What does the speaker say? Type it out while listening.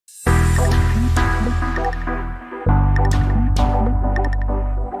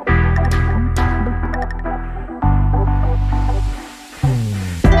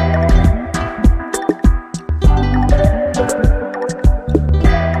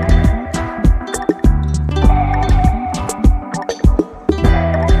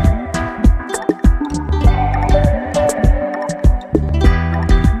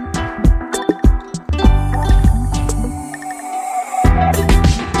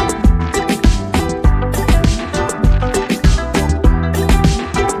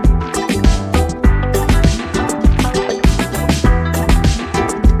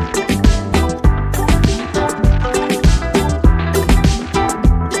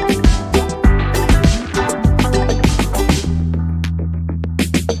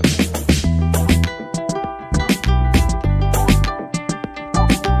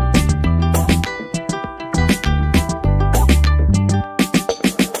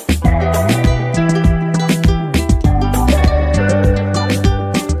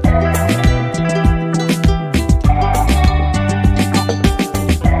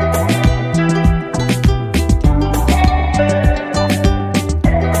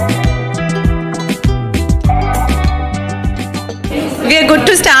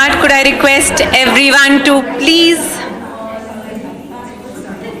I request everyone to please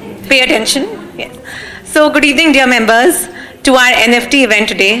pay attention. Yes. So good evening, dear members, to our NFT event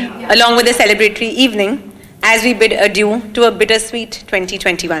today, along with a celebratory evening, as we bid adieu to a bittersweet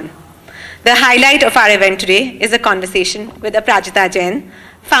 2021. The highlight of our event today is a conversation with Aparajita Jain,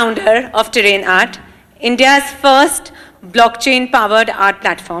 founder of Terrain Art, India's first blockchain-powered art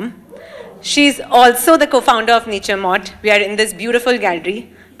platform. She's also the co-founder of Nature Mod. We are in this beautiful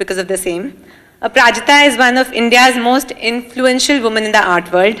gallery because of the same. Aparajita is one of India's most influential women in the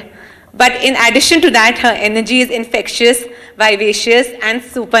art world. But in addition to that, her energy is infectious, vivacious, and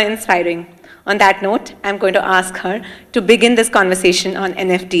super inspiring. On that note, I'm going to ask her to begin this conversation on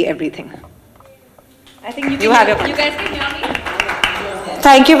NFT everything. I think you have your you guys can hear me?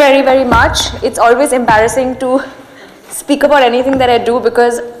 Thank you very, very much. It's always embarrassing to speak about anything that I do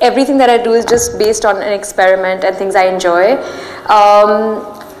because everything that I do is just based on an experiment and things I enjoy.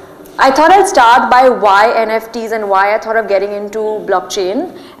 I thought I'd start by why NFTs and why I thought of getting into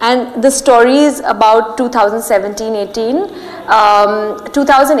blockchain. And the story is about 2017-18.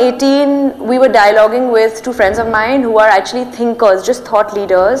 2018, we were dialoguing with two friends of mine who are actually thinkers, just thought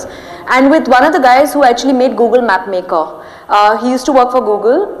leaders. And with one of the guys who actually made Google Map Maker. He used to work for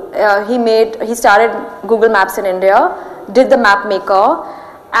Google. He started Google Maps in India, did the map maker.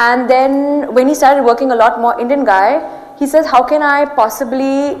 And then when he started working a lot more, Indian guy, he says, how can I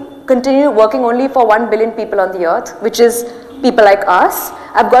possibly continue working only for 1 billion people on the earth, which is people like us?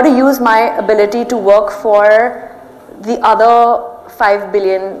 I've got to use my ability to work for the other 5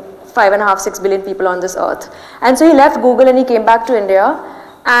 billion, 5.5, 6 billion people on this earth. And so he left Google and he came back to India.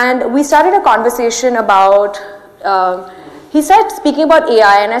 And we started a conversation about, he started speaking about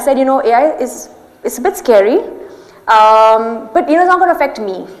AI. And I said, you know, AI is a bit scary. But you know, it's not going to affect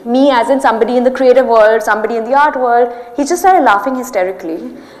me. Me as in somebody in the creative world, somebody in the art world. He just started laughing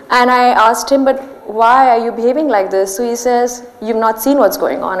hysterically. And I asked him, but why are you behaving like this? So he says, you've not seen what's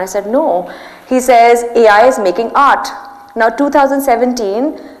going on. I said, no. He says, AI is making art. Now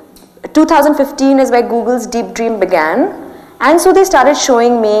 2015 is where Google's Deep Dream began. And so they started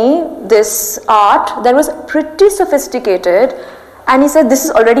showing me this art that was pretty sophisticated. And he said, this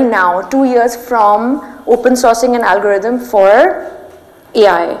is already now, 2 years from open sourcing an algorithm for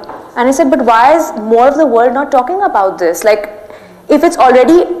AI. And I said, but why is more of the world not talking about this? Like, if it's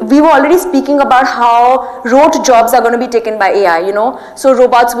already, we were already speaking about how rote jobs are going to be taken by AI, you know. So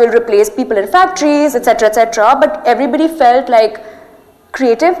robots will replace people in factories, etc., etc. But everybody felt like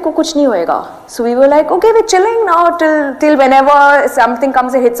creative ko kuch nahi hoega. So we were like, okay, we're chilling now till whenever something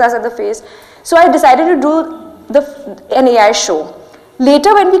comes and hits us at the face. So I decided to do an AI show.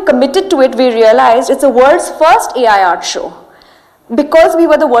 Later, when we committed to it, we realized it's the world's first AI art show. Because we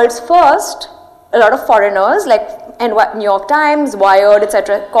were the world's first, a lot of foreigners like New York Times, Wired,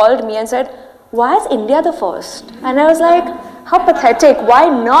 etc. called me and said, why is India the first? And I was like, how pathetic, why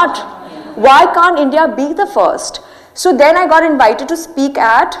not? Why can't India be the first? So then I got invited to speak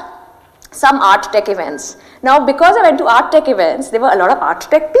at some art tech events. Now because I went to art tech events, there were a lot of art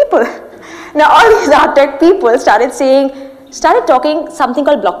tech people. Now all these art tech people started talking something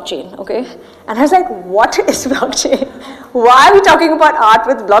called blockchain, okay? And I was like, what is blockchain? Why are we talking about art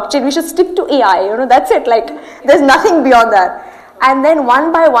with blockchain? We should stick to AI, you know, that's it. Like, there's nothing beyond that. And then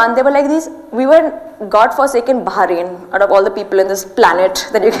one by one, they were like these, we were godforsaken Bahrain, out of all the people in this planet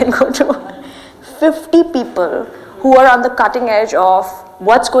that you can go to. 50 people who are on the cutting edge of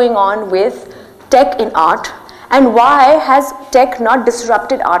what's going on with tech in art and why has tech not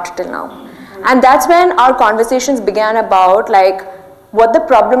disrupted art till now. And that's when our conversations began about like what the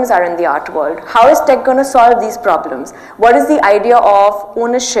problems are in the art world. How is tech going to solve these problems? What is the idea of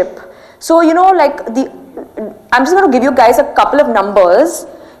ownership? So, you know, like I'm just going to give you guys a couple of numbers.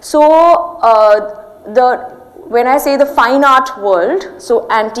 So, when I say the fine art world, so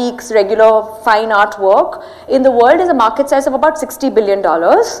antiques, regular fine artwork, in the world is a market size of about $60 billion.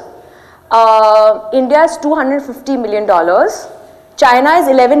 India is $250 million. China is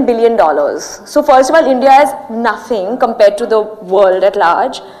 $11 billion. So first of all, India is nothing compared to the world at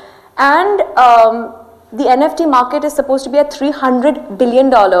large. And the NFT market is supposed to be at $300 billion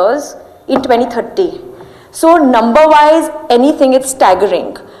in 2030. So number-wise, anything, it's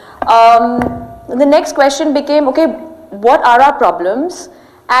staggering. The next question became, okay, what are our problems?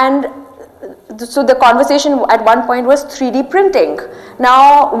 And so the conversation at one point was 3D printing.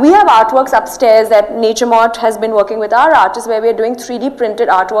 Now, we have artworks upstairs that Nature Mod has been working with our artists where we are doing 3D printed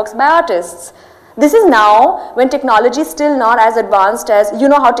artworks by artists. This is now when technology is still not as advanced as, you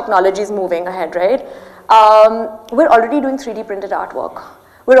know how technology is moving ahead, right? We're already doing 3D printed artwork.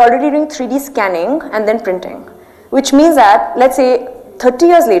 We're already doing 3D scanning and then printing, which means that, let's say, 30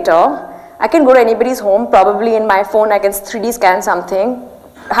 years later, I can go to anybody's home, probably in my phone I can 3D scan something,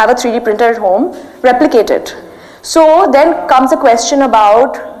 have a 3D printer at home, replicate it. So then comes a question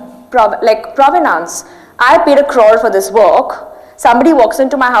about provenance. I paid $1 crore for this work. Somebody walks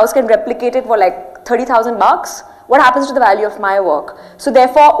into my house, can replicate it for like 30,000 bucks. What happens to the value of my work? So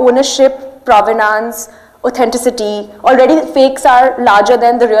therefore, ownership, provenance, authenticity, already fakes are larger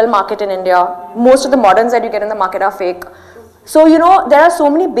than the real market in India. Most of the moderns that you get in the market are fake. So, you know, there are so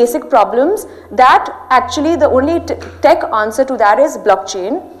many basic problems that actually the only tech answer to that is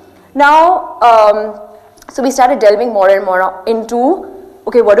blockchain. Now, so we started delving more and more into,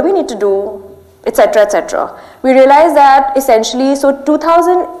 okay, what do we need to do, etc., etc. We realized that essentially, so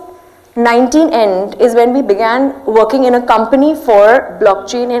 2019 end is when we began working in a company for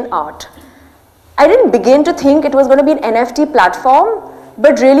blockchain and art. I didn't begin to think it was going to be an NFT platform,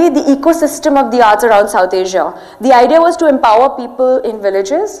 but really the ecosystem of the arts around South Asia. The idea was to empower people in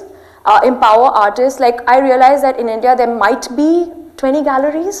villages, empower artists. Like I realized that in India there might be 20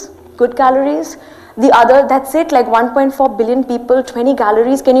 galleries, good galleries. The other, that's it, like 1.4 billion people, 20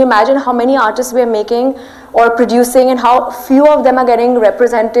 galleries. Can you imagine how many artists we're making or producing and how few of them are getting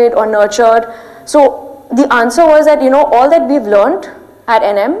represented or nurtured? So the answer was that, you know, all that we've learned at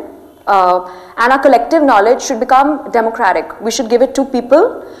NM and our collective knowledge should become democratic. We should give it to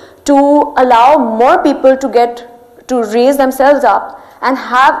people to allow more people to raise themselves up and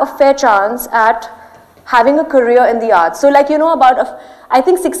have a fair chance at having a career in the arts. So like, you know, I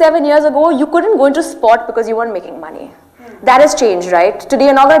think 6-7 years ago, you couldn't go into sport because you weren't making money. That has changed, right? Today,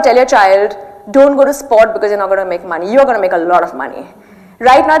 you're not going to tell your child, don't go to sport because you're not going to make money. You're going to make a lot of money.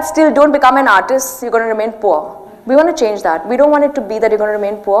 Right now, it's still, don't become an artist, you're going to remain poor. We want to change that. We don't want it to be that you're going to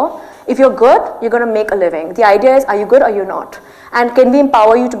remain poor. If you're good, you're going to make a living. The idea is, are you good or are you not? And can we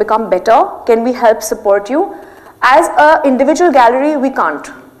empower you to become better? Can we help support you? As an individual gallery, we can't.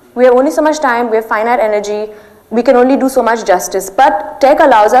 We have only so much time, we have finite energy, we can only do so much justice, but tech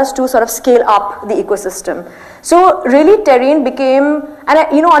allows us to sort of scale up the ecosystem. So really Terrain became,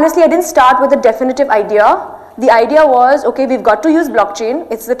 and you know, honestly, I didn't start with a definitive idea. The idea was, okay, we've got to use blockchain.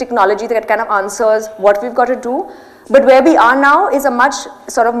 It's the technology that kind of answers what we've got to do. But where we are now is a much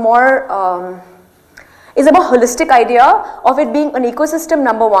sort of more, is a more holistic idea of it being an ecosystem,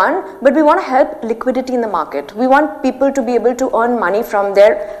 number one, but we want to help liquidity in the market. We want people to be able to earn money from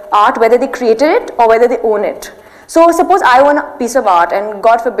their art, whether they created it or whether they own it. So suppose I own a piece of art and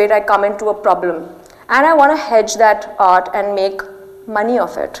God forbid I come into a problem and I want to hedge that art and make money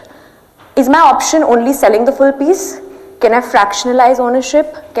of it. Is my option only selling the full piece? Can I fractionalize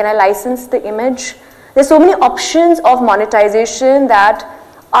ownership? Can I license the image? There's so many options of monetization that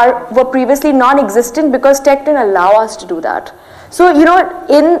were previously non-existent because tech didn't allow us to do that. So, you know,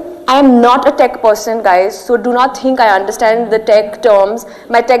 I'm not a tech person, guys, so do not think I understand the tech terms.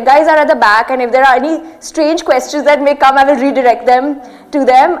 My tech guys are at the back, and if there are any strange questions that may come, I will redirect them to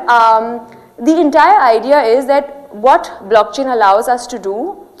them. The entire idea is that what blockchain allows us to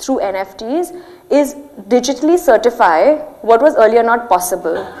do through NFTs is digitally certify what was earlier not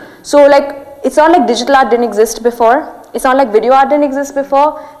possible. So like, it's not like digital art didn't exist before. It's not like video art didn't exist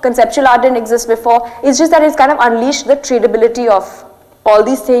before, conceptual art didn't exist before. It's just that it's kind of unleashed the tradability of all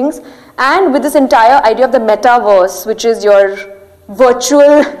these things. And with this entire idea of the metaverse, which is your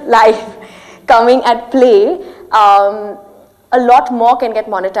virtual life coming at play, a lot more can get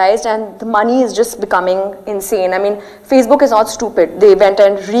monetized and the money is just becoming insane. I mean, Facebook is not stupid. They went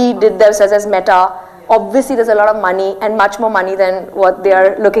and redid themselves as Meta. Obviously, there's a lot of money and much more money than what they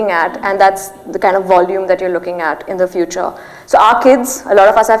are looking at, and that's the kind of volume that you're looking at in the future. So our kids, a lot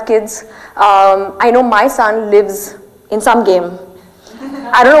of us have kids. I know my son lives in some game.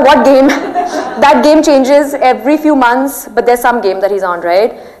 I don't know what game. That game changes every few months, but there's some game that he's on,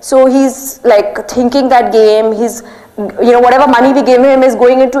 right? So he's like thinking that game, he's, you know, whatever money we give him is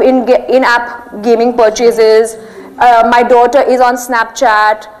going into in-app gaming purchases. My daughter is on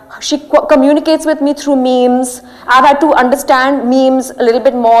Snapchat. She communicates with me through memes. I've had to understand memes a little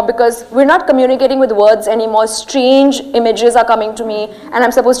bit more because we're not communicating with words anymore. Strange images are coming to me and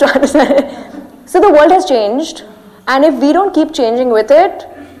I'm supposed to understand it. So the world has changed, and if we don't keep changing with it,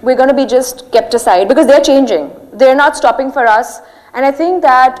 we're going to be just kept aside because they're changing. They're not stopping for us. And I think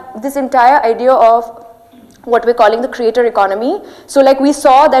that this entire idea of what we're calling the creator economy. So like we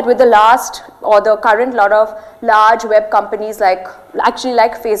saw that with the last or the current lot of large web companies like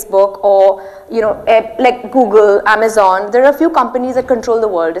Facebook or, you know, like Google, Amazon, there are a few companies that control the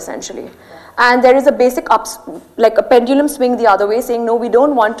world essentially. And there is a basic like a pendulum swing the other way saying, no, we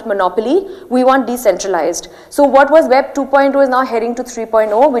don't want monopoly, we want decentralized. So what was Web 2.0 is now heading to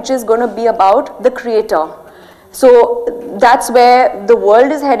 3.0, which is going to be about the creator. So that's where the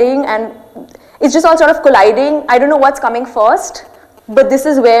world is heading, and it's just all sort of colliding. I don't know what's coming first, but this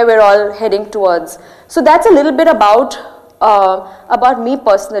is where we're all heading towards. So that's a little bit about me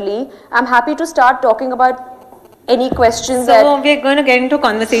personally. I'm happy to start talking about any questions. So we're going to get into a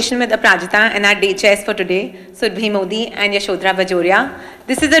conversation with Aparajita and our day chairs for today, Sudhvi Modi and Yashodhara Bajoria.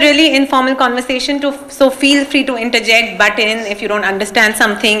 This is a really informal conversation, so feel free to interject, butt in if you don't understand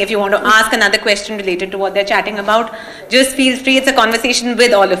something, if you want to ask another question related to what they're chatting about. Just feel free, it's a conversation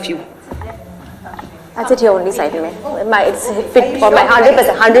with all of you. I'll sit here only side में. It's fit for my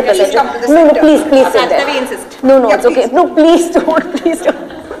 100%. 100%. No, please sit there. No, it's okay. No, please don't.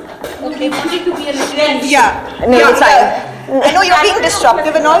 Okay, wanted to be a little. Yeah. No, it's fine. I know you're being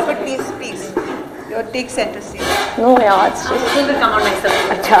disruptive and all, but please. Your take center seat. No, yeah, it's just. It will come on myself.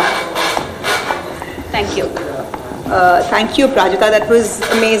 Achha. Thank you. Thank you, Prajita. That was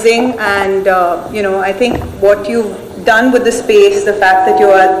amazing, and I think what you've done with the space, the fact that you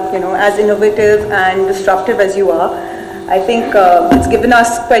are, as innovative and disruptive as you are, I think it's given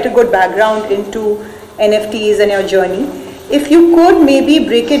us quite a good background into NFTs and your journey. If you could maybe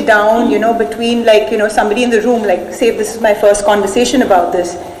break it down, between somebody in the room, like say this is my first conversation about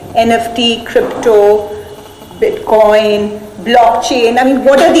this, NFT, crypto, Bitcoin, blockchain. I mean,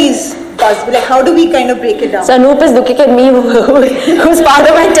 what are these buzzwords? Like, how do we kind of break it down? So Anup is looking at me, who's part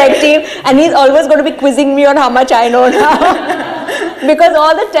of my tech team, and he's always going to be quizzing me on how much I know now. Because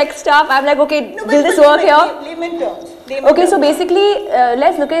all the tech stuff, I'm like, okay, will this work here? Layman terms. Okay, so basically,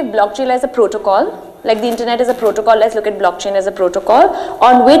 let's look at blockchain as a protocol. Like the internet is a protocol, let's look at blockchain as a protocol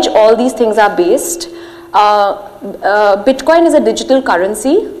on which all these things are based. Bitcoin is a digital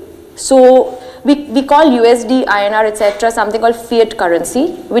currency. So we call USD, INR, etc. something called fiat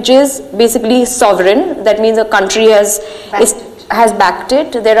currency, which is basically sovereign. That means a country has backed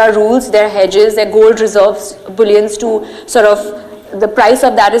it. There are rules, there are hedges, there are gold reserves, bullions to sort of, the price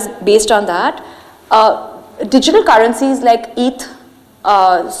of that is based on that. Digital currencies like ETH,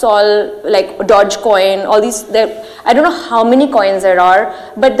 Sol, like Dogecoin, all these, I don't know how many coins there are,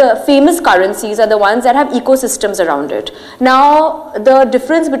 but the famous currencies are the ones that have ecosystems around it. Now, the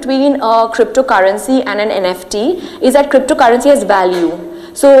difference between a cryptocurrency and an NFT is that cryptocurrency has value.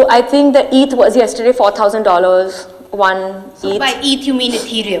 So I think the ETH was yesterday $4,000, one ETH. So by ETH you mean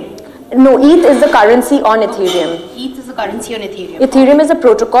Ethereum? No, ETH is the currency on Ethereum. ETH is the currency on Ethereum. Ethereum is a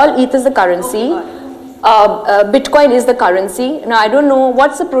protocol, ETH is the currency. Bitcoin is the currency. Now I don't know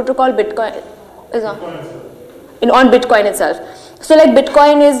what's the protocol Bitcoin is on Bitcoin itself. So like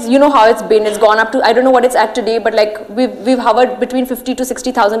Bitcoin is, you know how it's been. It's gone up to, I don't know what it's at today, but like we've hovered between $50,000 to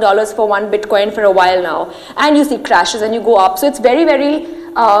 $60,000 for one Bitcoin for a while now. And you see crashes and you go up. So it's very, very,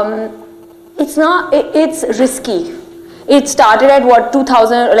 it's risky. It started at what,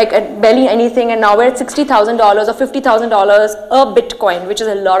 2,000, like at barely anything, and now we're at $60,000 or $50,000 a Bitcoin, which is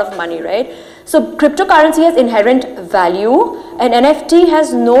a lot of money, right? So cryptocurrency has inherent value, and NFT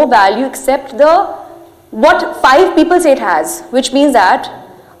has no value except what 5 people say it has, which means that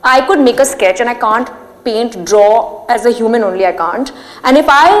I could make a sketch and I can't paint, draw as a human only, I can't. And if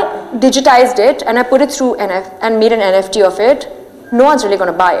I digitized it and I put it through and made an NFT of it, no one's really going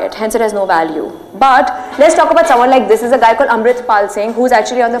to buy it, hence it has no value. But let's talk about someone like this. Is a guy called Amrit Pal Singh, who's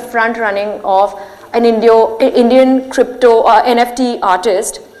actually on the front running of an Indian crypto NFT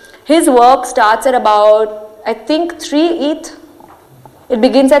artist. His work starts at about, I think, 3 ETH. It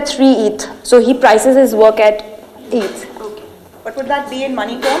begins at 3 ETH. So he prices his work at ETH. Okay. What would that be in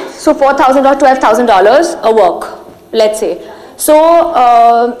money terms? So $4,000 or $12,000 a work, let's say. So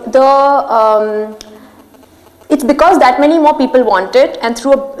it's because that many more people want it, and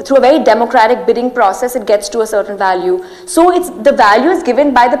through a very democratic bidding process, it gets to a certain value. So the value is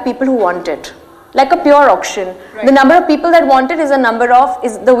given by the people who want it. Like a pure auction. Right. The number of people that want it is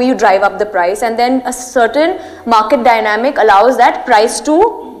the way you drive up the price, and then a certain market dynamic allows that price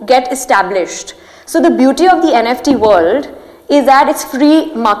to get established. So the beauty of the NFT world is that it's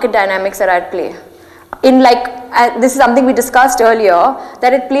free market dynamics that are at play. This is something we discussed earlier,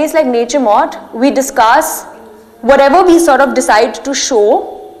 that it plays like nature mod. We discuss whatever we sort of decide to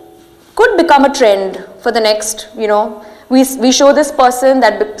show could become a trend for the next, we show this person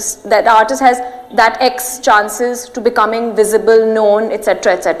that artist has that X chances to becoming visible, known,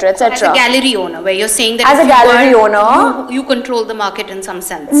 etc., etc., etc. As a gallery owner, where you're saying that as a gallery owner, you control the market in some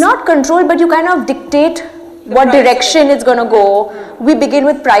sense. Not control, but you kind of dictate what direction it's going to go. We begin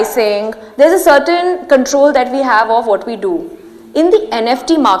with pricing. There's a certain control that we have of what we do. In the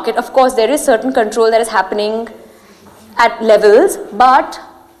NFT market, of course, there is certain control that is happening at levels, but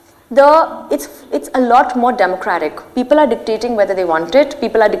it's a lot more democratic. People are dictating whether they want it.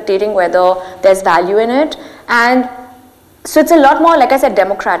 People are dictating whether there's value in it, and so it's a lot more, like I said,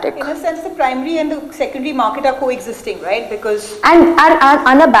 democratic. In a sense, the primary and the secondary market are coexisting, right? Because and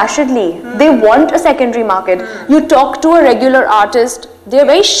unabashedly, they want a secondary market. You talk to a regular artist, they're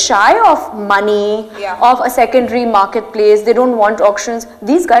very shy of money, of a secondary marketplace. They don't want auctions.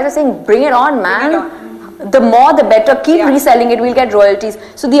 These guys are saying, bring it on, man. The more, the better. Keep reselling it. We'll get royalties.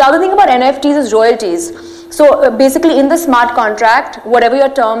 So the other thing about NFTs is royalties. So basically in the smart contract, whatever your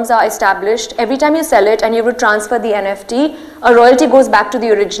terms are established, every time you sell it and you have to transfer the NFT, a royalty goes back to the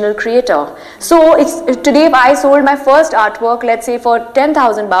original creator. So today if I sold my first artwork, let's say for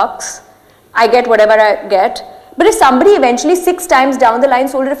 10,000 bucks, I get whatever I get. But if somebody eventually 6 times down the line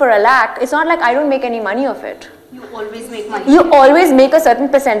sold it for $1 lakh, it's not like I don't make any money of it. You always make money. You always make a certain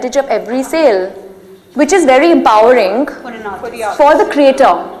percentage of every sale, which is very empowering For an artist. for the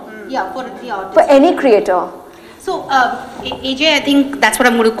creator. Yeah, for the artist. For any creator. So, AJ, I think that's what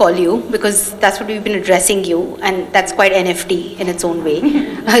I'm going to call you, because that's what we've been addressing you, and that's quite NFT in its own way.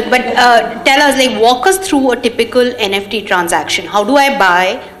 But tell us, like, walk us through a typical NFT transaction. How do I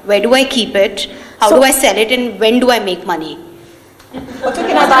buy? Where do I keep it? How do I sell it? And when do I make money? also,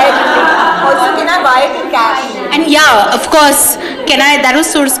 can I buy it in cash? And yeah, of course, that was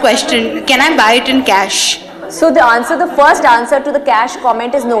Sur's question. Can I buy it in cash? So the first answer to the cash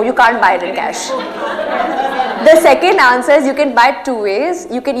comment is no, you can't buy it in cash. The second answer is you can buy it 2 ways.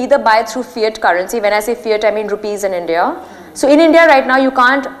 You can either buy it through fiat currency. When I say fiat, I mean rupees in India. So in India right now,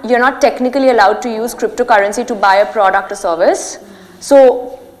 you're not technically allowed to use cryptocurrency to buy a product or service.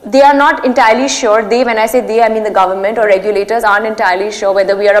 So they are not entirely sure. When I say they, I mean the government or regulators aren't entirely sure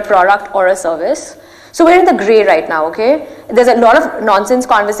whether we are a product or a service. So we're in the gray right now, okay? There's a lot of nonsense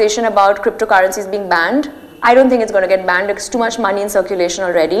conversation about cryptocurrencies being banned. I don't think it's going to get banned. There's too much money in circulation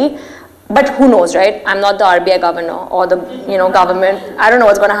already. But who knows, right? I'm not the RBI governor or the government. I don't know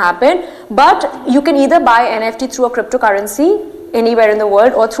what's going to happen. But you can either buy NFT through a cryptocurrency anywhere in the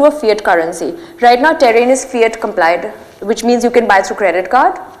world or through a fiat currency. Right now, Terrain is fiat complied, which means you can buy through credit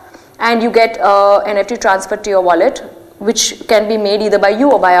card and you get NFT transferred to your wallet, which can be made either by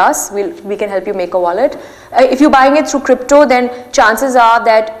you or by us. We can help you make a wallet. If you're buying it through crypto, then chances are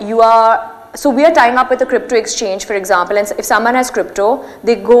that you are. So we are tying up with a crypto exchange, for example, and if someone has crypto,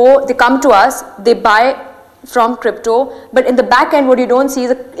 they come to us, they buy from crypto, but in the back end, what you don't see is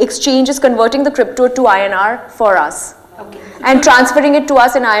the exchange is converting the crypto to INR for us. Okay. And transferring it to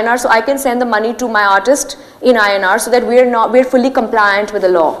us in INR, so I can send the money to my artist in INR, so that we're fully compliant with the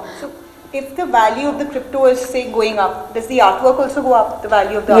law. So if the value of the crypto is, say, going up, does the artwork also go up, the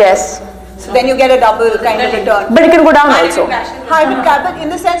value of the yes. artwork? So then you get a double kind of return. But it can go down also. Hybrid capital, in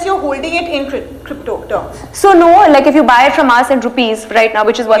the sense you're holding it in crypto terms. So no, like if you buy it from us in rupees right now,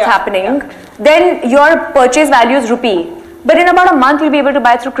 which is what's happening, then your purchase value is rupee. But in about a month, you'll be able to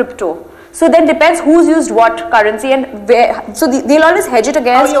buy through crypto. So then depends who's used what currency and where. So they'll always hedge it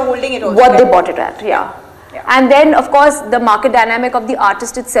against you're holding it also, what they bought it at. Yeah. And then of course the market dynamic of the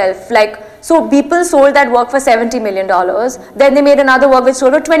artist itself, like, so people sold that work for $70 million, then they made another work which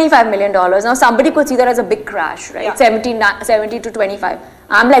sold for $25 million. Now somebody could see that as a big crash, right? 70 to 25.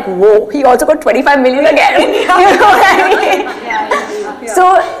 I'm like, whoa, he also got 25 million again. You know what I mean?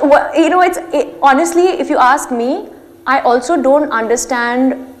 So, honestly, if you ask me, I also don't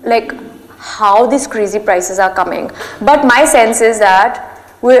understand like how these crazy prices are coming. But my sense is that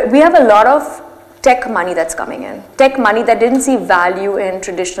we have a lot of tech money that's coming in. Tech money that didn't see value in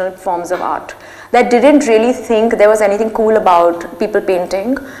traditional forms of art, that didn't really think there was anything cool about people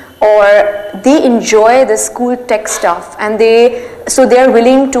painting, or they enjoy this cool tech stuff, and so they're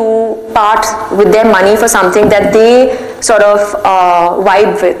willing to part with their money for something that they sort of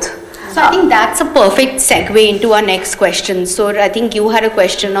vibe with. So I think that's a perfect segue into our next question. So I think you had a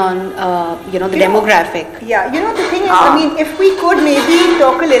question on, the demographic. The thing is, I mean, if we could maybe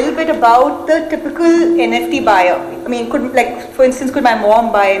talk a little bit about the typical NFT buyer. I mean, for instance, could my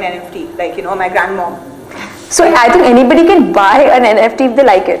mom buy an NFT? Like, my grandmom. So I think anybody can buy an NFT if they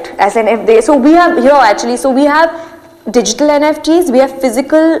like it. So we have here actually, so we have digital NFTs, we have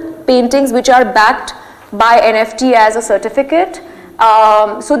physical paintings which are backed by NFT as a certificate.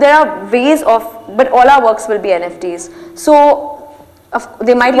 So there are ways but all our works will be NFTs. So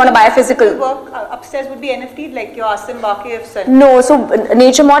They might want to buy a physical. Work upstairs would be NFT, like your Asim Baqi. No, so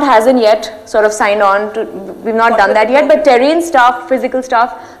Nature Mod hasn't yet sort of signed on to, we've not done that yet, but terrain stuff, physical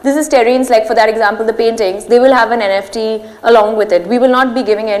stuff, this is terrains, like for that example, the paintings, they will have an NFT along with it. We will not be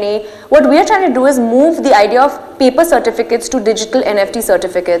giving any, what we are trying to do is move the idea of paper certificates to digital NFT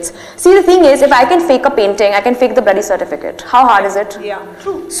certificates. See, the thing is, if I can fake a painting, I can fake the bloody certificate. How hard is it? Yeah,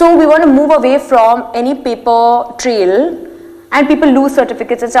 true. So we want to move away from any paper trail, and people lose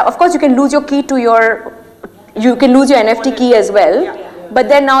certificates and stuff. Of course, you can lose your key to you can lose your NFT key as well. But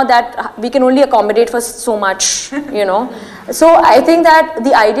then now that we can only accommodate for so much, you know. So I think that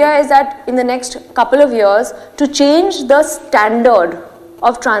the idea is that in the next couple of years, to change the standard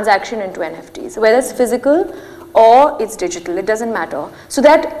of transaction into NFTs, whether it's physical or it's digital, it doesn't matter. So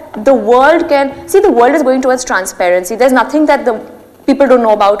that the world can, see, the world is going towards transparency. There's nothing that the people don't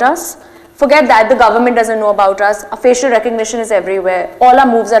know about us. Forget that, the government doesn't know about us, our facial recognition is everywhere, all our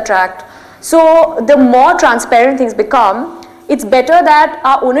moves are tracked. So the more transparent things become, it's better that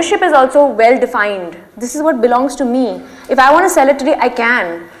our ownership is also well defined. This is what belongs to me. If I want to sell it today, I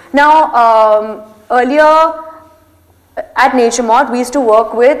can. Now, earlier at Nature Mod, we used to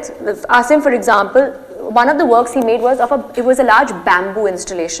work with, Asim for example, one of the works he made was it was a large bamboo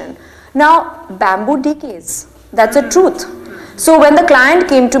installation. Now, bamboo decays, that's a truth. So when the client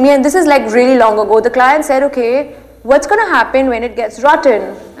came to me, and this is like really long ago, the client said, okay, what's going to happen when it gets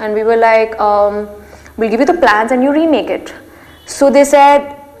rotten? And we were like, we'll give you the plans and you remake it. So they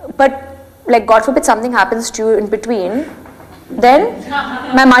said, but like God forbid something happens to you in between, then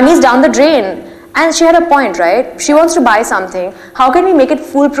my money's down the drain. And she had a point, right? She wants to buy something. How can we make it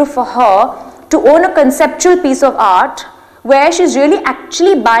foolproof for her to own a conceptual piece of art where she's really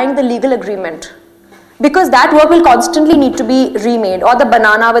actually buying the legal agreement? Because that work will constantly need to be remade, or the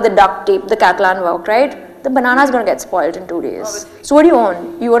banana with the duct tape, the Catalan work, right? The banana is going to get spoiled in 2 days. So what do you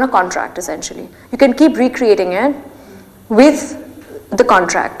own? You own a contract essentially. You can keep recreating it with the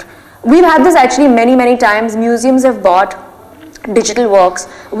contract. We've had this actually many, many times. Museums have bought digital works.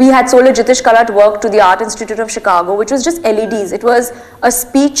 We had sold a Jitish Kalat work to the Art Institute of Chicago, which was just LEDs. It was a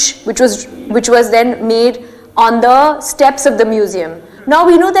speech which was then made on the steps of the museum. Now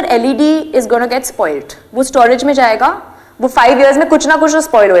we know that LED is going to get spoiled. वो storage में जाएगा, वो 5 years में कुछ ना कुछ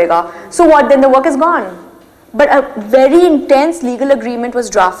spoil होएगा. So what? Then the work is gone. But a very intense legal agreement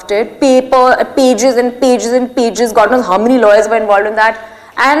was drafted. Paper, pages and pages and pages. God knows how many lawyers were involved in that.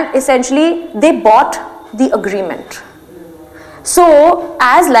 And essentially, they bought the agreement. So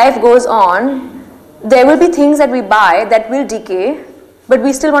as life goes on, there will be things that we buy that will decay, but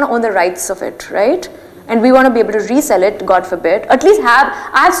we still want to own the rights of it, right? And we want to be able to resell it, God forbid. At least I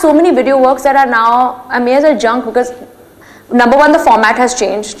have so many video works that are now, I may as well junk, because number one, the format has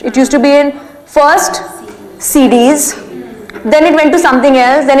changed. It used to be in first CDs, then it went to something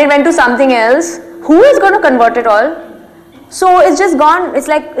else, then it went to something else. Who is going to convert it all? So it's just gone, it's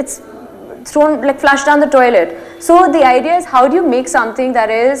like it's thrown, like flushed down the toilet. So the idea is, how do you make something that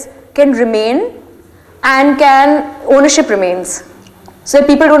can remain and ownership remains, so that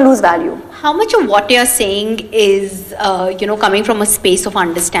people don't lose value. How much of what you're saying is, coming from a space of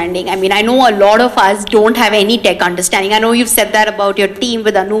understanding? I mean, I know a lot of us don't have any tech understanding. I know you've said that about your team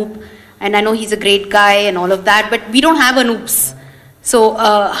with Anoop, and I know he's a great guy and all of that, but we don't have Anoops. So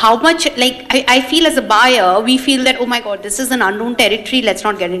how much, like, I feel as a buyer, we feel that, oh my God, this is an unknown territory, let's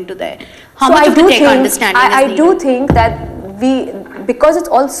not get into there. How much of the tech understanding is needed? I do think that because it's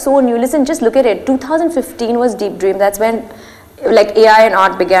all so new, listen, just look at it. 2015 was Deep Dream. That's when like AI and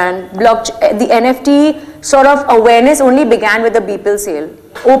art began. The NFT sort of awareness only began with the Beeple sale.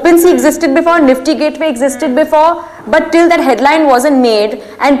 OpenSea existed before, Nifty Gateway existed before, but till that headline wasn't made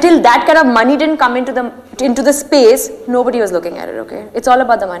and till that kind of money didn't come into the space, nobody was looking at it, okay? It's all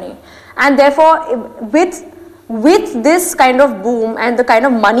about the money. And therefore, with this kind of boom and the kind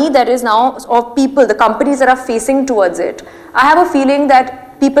of money that is now, of people, the companies that are facing towards it, I have a feeling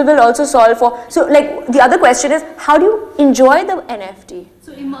that people will also solve for, so like the other question is, how do you enjoy the NFT?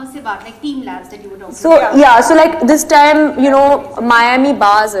 So immersive art, like Team Labs that you were talking about. So yeah, so like this time, Miami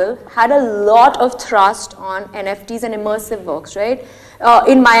Basel had a lot of thrust on NFTs and immersive works, right?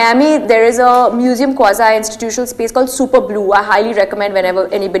 In Miami, there is a museum quasi-institutional space called Super Blue. I highly recommend whenever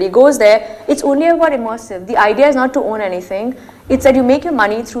anybody goes there. It's only about immersive. The idea is not to own anything. It's that you make your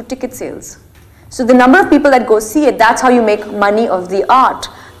money through ticket sales. So the number of people that go see it, that's how you make money of the art.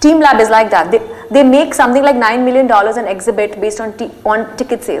 Team Lab is like that. They make something like $9 million an exhibit based on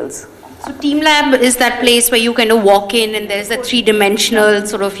ticket sales. So Team Lab is that place where you kind of walk in and there's a three-dimensional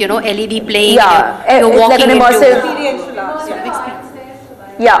sort of, LED playing. Yeah, you're walking like an immersive into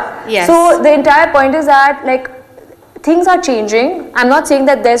Yeah. Yes. So the entire point is that, like, things are changing. I'm not saying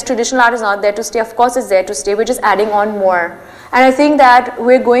that there's traditional art is not there to stay. Of course it's there to stay. We're just adding on more. And I think that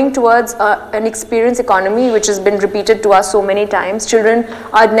we're going towards an experience economy, which has been repeated to us so many times. Children,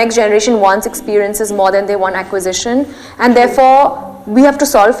 our next generation wants experiences more than they want acquisition. And therefore, we have to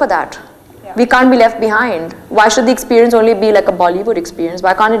solve for that. Yeah. We can't be left behind. Why should the experience only be like a Bollywood experience?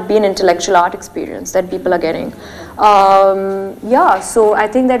 Why can't it be an intellectual art experience that people are getting? Yeah, so I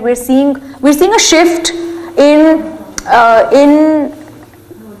think that we're seeing a shift in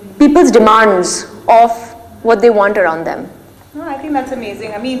people's demands of what they want around them. No, I think that's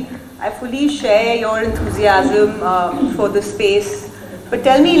amazing. I mean, I fully share your enthusiasm for the space. But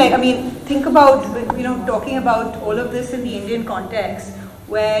tell me, like, I mean, think about, you know, talking about all of this in the Indian context,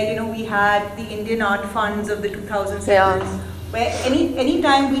 where, you know, we had the Indian art funds of the 2007s, yeah, where any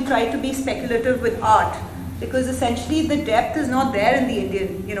time we try to be speculative with art, because essentially the depth is not there in the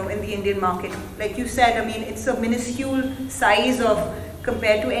Indian, you know, in the Indian market. Like you said, I mean, it's a minuscule size of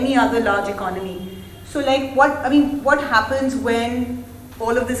compared to any other large economy. So like what happens when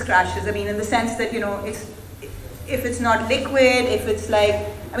all of this crashes? I mean, in the sense that, you know, if it's not liquid, if it's like,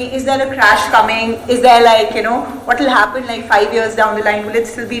 I mean, is there a crash coming? Is there like, you know, what will happen like 5 years down the line? Will it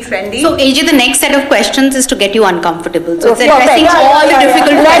still be trendy? So AJ, the next set of questions is to get you uncomfortable. So it's addressing all the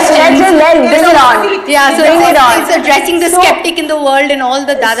difficult questions. Bring it on. Yeah, so it's addressing the skeptic in the world and all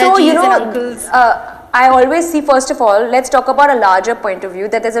the dadajis and uncles. I always see, first of all, let's talk about a larger point of view,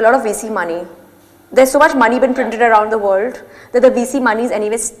 that there's a lot of VC money. There's so much money been printed around the world that the VC money is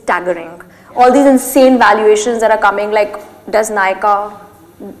anyway staggering. All these insane valuations that are coming, like does Nykaa,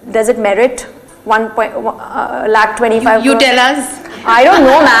 does it merit 1.25? You tell us. I don't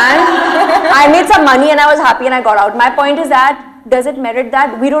know, man. I made some money and I was happy and I got out. My point is that, does it merit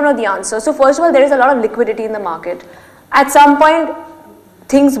that? We don't know the answer. So first of all, there is a lot of liquidity in the market. At some point,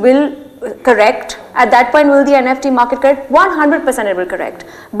 things will correct. At that point, will the NFT market correct? 100% it will correct.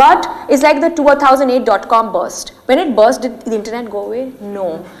 But it's like the 2008 .com burst. When it burst, did the internet go away?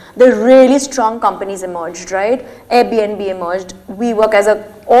 No. The really strong companies emerged, right? Airbnb emerged.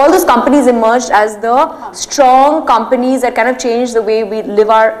 All those companies emerged as the strong companies that kind of changed the way we live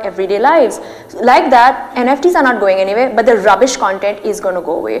our everyday lives. Like that, NFTs are not going anywhere, but the rubbish content is going to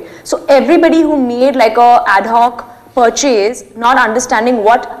go away. So everybody who made like a ad hoc purchase, not understanding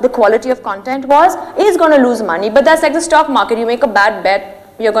what the quality of content was, is going to lose money. But that's like the stock market. You make a bad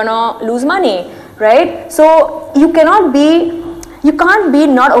bet, you're going to lose money, right? So you can't be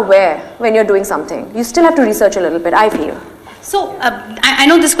not aware when you're doing something. You still have to research a little bit, I feel. So I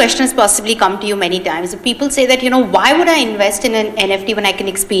know this question has possibly come to you many times. People say that, you know, why would I invest in an NFT when I can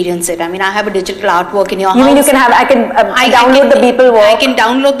experience it? I mean, I have a digital artwork in your house. You mean you can have, I can download the people work? I can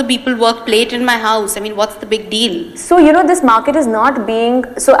download the people work, play it in my house. I mean, what's the big deal? So, you know, this market is not being,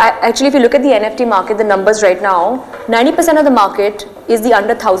 actually if you look at the NFT market, the numbers right now, 90% of the market is the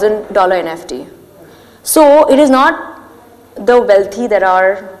under $1,000 NFT. So it is not the wealthy that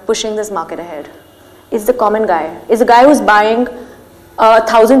are pushing this market ahead. It's the common guy. It's the guy who's buying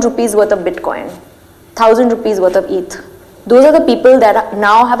 1,000 rupees worth of Bitcoin, 1,000 rupees worth of ETH. Those are the people that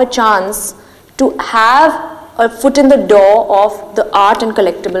now have a chance to have a foot in the door of the art and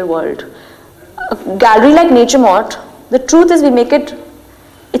collectible world. A gallery like Nature Mart, the truth is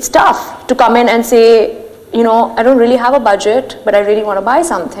it's tough to come in and say, you know, I don't really have a budget, but I really want to buy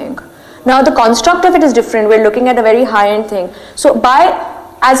something. Now the construct of it is different. We're looking at a very high-end thing. So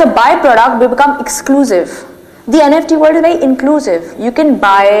as a byproduct, we become exclusive. The NFT world is very inclusive. You can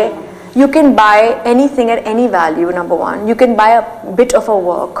buy anything at any value, number one. You can buy a bit of a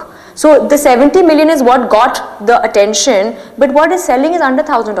work. So the 70 million is what got the attention, but what is selling is under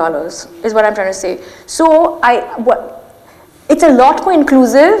 $1,000, is what I'm trying to say. So it's a lot more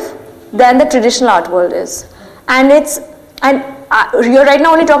inclusive than the traditional art world is. And you're right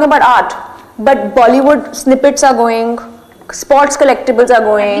now only talking about art, but Bollywood snippets are going, sports collectibles are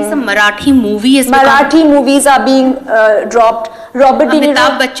going. At least a Marathi movie is movies are being dropped. Robert De Niro,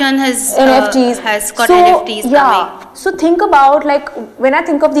 Amitabh Bachchan has got NFTs coming. So think about, like, when I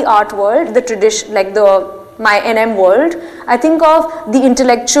think of the art world, the tradition, like my NM world, I think of the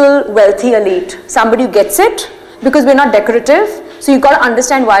intellectual wealthy elite. Somebody who gets it, because we're not decorative. So you got to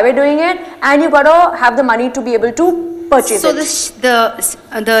understand why we're doing it, and you got to have the money to be able to purchase it. So the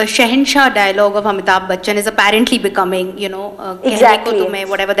Shahenshah dialogue of Amitabh Bachchan is apparently becoming, you know, exactly,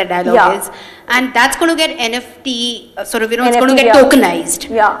 whatever the dialogue is, and that's going to get NFT sort of, you know, it's going to get tokenized.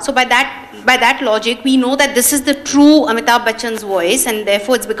 Yeah. So by that logic, we know that this is the true Amitabh Bachchan's voice, and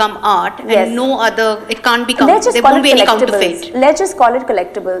therefore it's become art, and no other. It can't become. There won't be any counterfeit. Let's just call it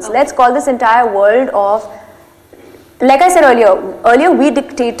collectibles. Okay. Let's call this entire world of like I said earlier we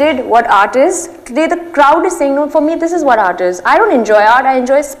dictated what art is. Today the crowd is saying, no, for me this is what art is. I don't enjoy art, I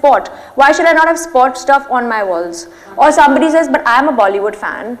enjoy sport. Why should I not have sport stuff on my walls? Or somebody says, but I'm a Bollywood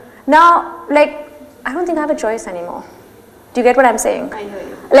fan. Now, like, I don't think I have a choice anymore. Do you get what I'm saying? I hear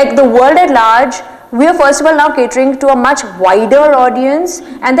you. Like the world at large, we are first of all now catering to a much wider audience,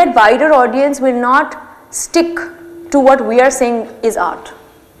 and that wider audience will not stick to what we are saying is art.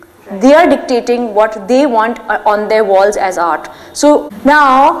 They are dictating what they want on their walls as art. So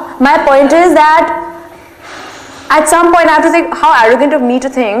now my point is that at some point I have to think, how arrogant of me to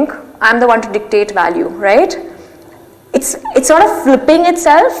think I'm the one to dictate value, right? It's sort of flipping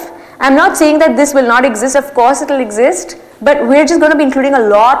itself. I'm not saying that this will not exist, of course it will exist, but we're just going to be including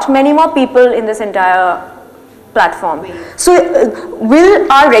many more people in this entire platform. So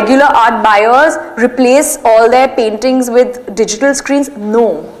will our regular art buyers replace all their paintings with digital screens?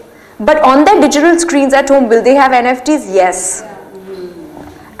 No. But on their digital screens at home, will they have NFTs? Yes.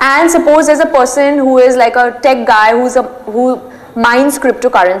 And suppose there's a person who is like a tech guy who mines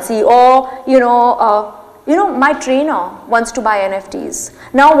cryptocurrency, or my trainer wants to buy NFTs.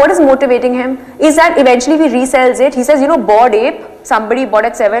 Now what is motivating him is that eventually if he resells it, he says, Bored Ape, somebody bought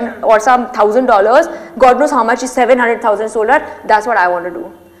at $7 or some $1,000, God knows how much is 700,000 sold at, that's what I want to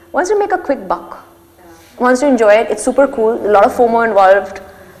do. Wants to make a quick buck, wants to enjoy it, it's super cool, a lot of FOMO involved.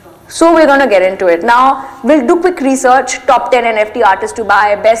 So we're going to get into it. Now we'll do quick research, top 10 NFT artists to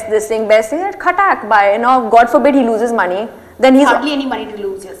buy, best this thing, khatak buy. Now God forbid he loses money, then he's hardly any money to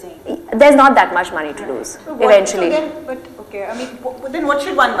lose, you're saying. There's not that much money to lose, eventually. Then what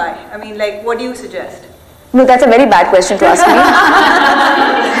should one buy? I mean, like, what do you suggest? No, that's a very bad question to ask me.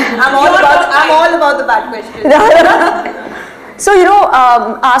 I'm all about the bad questions. So,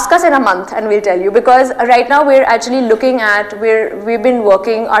 ask us in a month and we'll tell you, because right now we're actually looking at, we've been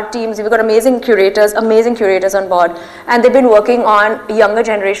working, our teams, we've got amazing curators on board, and they've been working on a younger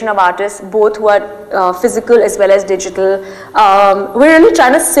generation of artists, both who are physical as well as digital. We're really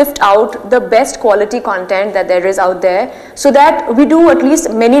trying to sift out the best quality content that there is out there, so that we do at least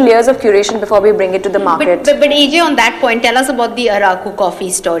many layers of curation before we bring it to the market. But AJ, on that point, tell us about the Araku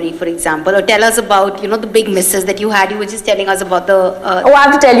coffee story, for example, or tell us about, the big misses that you had. You were just telling us about the... Oh, I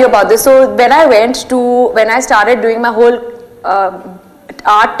have to tell you about this. So when I started doing my whole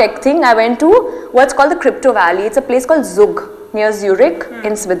art tech thing, I went to what's called the Crypto Valley. It's a place called Zug near Zurich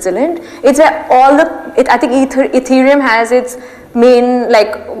in Switzerland. It's where I think Ethereum has its main,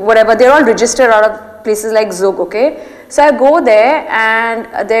 like, whatever, they're all registered out of places like Zug, okay? So I go there, and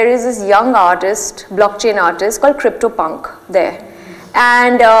there is this young artist, blockchain artist called CryptoPunk there.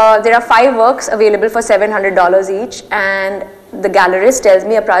 And there are 5 works available for $700 each, and the gallerist tells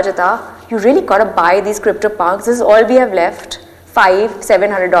me, Aparajita, you really got to buy these CryptoPunks. This is all we have left.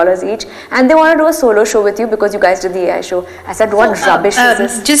 $700 each, and they want to do a solo show with you because you guys did the AI show. I said, what rubbish is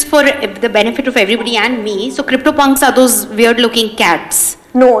this? Just for the benefit of everybody and me, so CryptoPunks are those weird looking cats?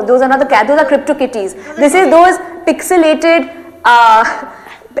 No, those are not the cats, those are Crypto Kitties. This is those pixelated,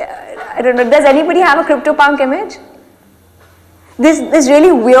 I don't know, does anybody have a CryptoPunk image? This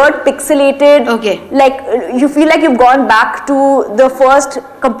really weird pixelated, okay, like you feel like you've gone back to the first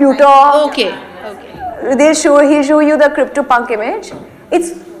computer. Okay. He'll show you the CryptoPunk image.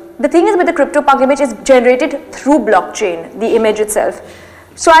 The thing is with the CryptoPunk image, it's generated through blockchain, the image itself.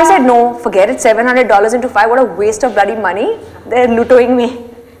 So I said, no, forget it, $700 into 5, what a waste of bloody money. They're looting me.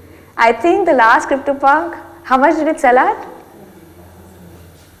 I think the last CryptoPunk, how much did it sell at?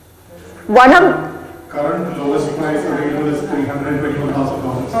 Current lowest price available is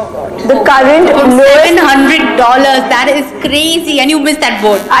 $321,000. The current $700, that is crazy, and you missed that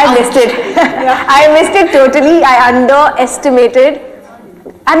boat. I missed it. I missed it totally. I underestimated.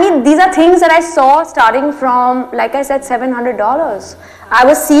 I mean, these are things that I saw starting from, like I said, $700. I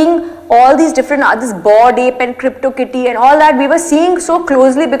was seeing all these different, this Bored Ape and CryptoKitty and all that. We were seeing so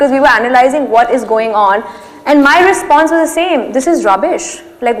closely because we were analyzing what is going on. And my response was the same. This is rubbish.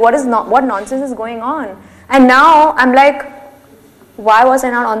 Like, what nonsense is going on? And now I'm like, why was I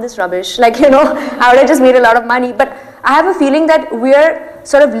not on this rubbish? Like, I would have just made a lot of money. But I have a feeling that we're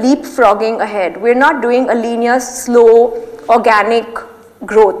sort of leapfrogging ahead. We're not doing a linear, slow, organic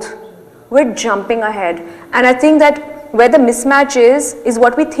growth. We're jumping ahead. And I think that where the mismatch is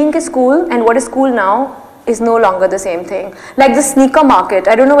what we think is cool and what is cool now is no longer the same thing. Like the sneaker market.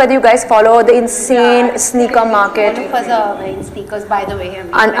 I don't know whether you guys follow the insane sneaker market. All of us are wearing sneakers, by the way.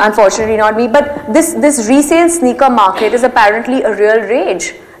 Unfortunately not me, but this resale sneaker market is apparently a real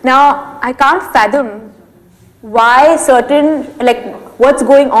rage. Now, I can't fathom why what's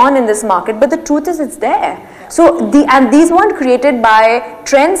going on in this market, but the truth is it's there. So and these weren't created by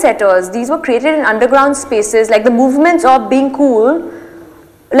trendsetters. These were created in underground spaces, like the movements of being cool.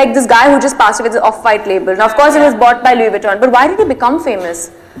 Like this guy who just passed away with the Off-White label. Now, of course, it was bought by Louis Vuitton. But why did he become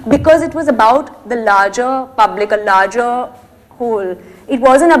famous? Because it was about the larger public, a larger whole. It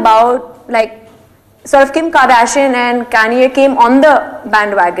wasn't about, like, sort of Kim Kardashian and Kanye came on the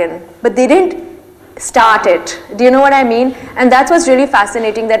bandwagon, but they didn't start it. Do you know what I mean? And that's what's really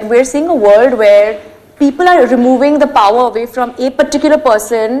fascinating, that we're seeing a world where people are removing the power away from a particular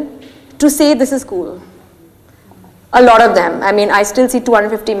person to say this is cool. A lot of them. I mean, I still see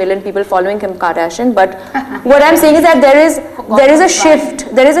 250 million people following Kim Kardashian, but what I'm saying is that there is a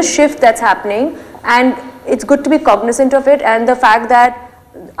shift. There is a shift that's happening, and it's good to be cognizant of it, and the fact that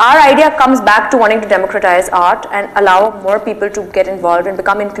our idea comes back to wanting to democratize art and allow more people to get involved and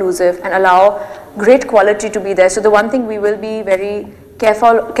become inclusive and allow great quality to be there. So the one thing we will be very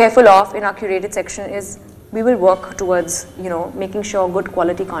careful of in our curated section is we will work towards, you know, making sure good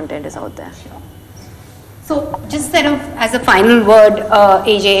quality content is out there. So just sort of as a final word,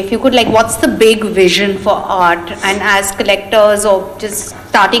 AJ, if you could, like, what's the big vision for art, and as collectors or just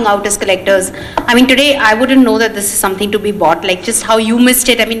starting out as collectors? I mean, today I wouldn't know that this is something to be bought, like just how you missed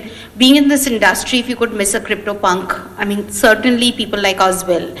it. I mean, being in this industry, if you could miss a CryptoPunk, I mean, certainly people like us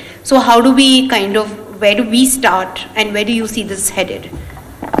will. So how do we kind of, where do we start and where do you see this headed?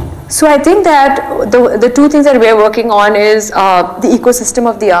 So I think that the two things that we're working on is the ecosystem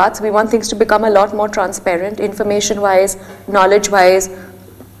of the arts. We want things to become a lot more transparent, information-wise, knowledge-wise.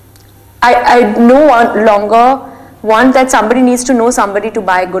 I no longer want that somebody needs to know somebody to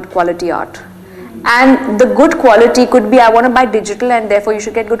buy good quality art. And the good quality could be, I want to buy digital and therefore you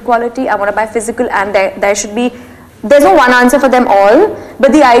should get good quality. I want to buy physical and there should be, there's no one answer for them all,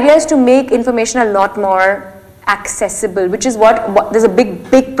 but the idea is to make information a lot more accessible, which is what there's a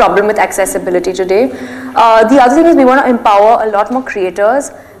big problem with accessibility today. The other thing is we want to empower a lot more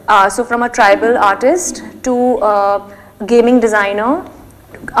creators. So from a tribal artist to a gaming designer.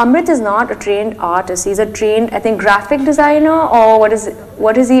 Amrit is not a trained artist. He's a trained, I think, graphic designer, or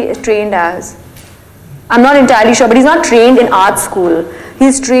what is he trained as? I'm not entirely sure, but he's not trained in art school.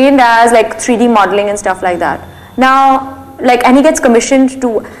 He's trained as like 3D modeling and stuff like that. Now, like, and he gets commissioned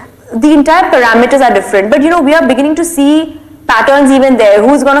to, the entire parameters are different, but you know, we are beginning to see patterns even there.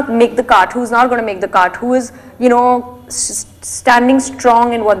 Who's going to make the cut, who's not going to make the cut, who is, you know, standing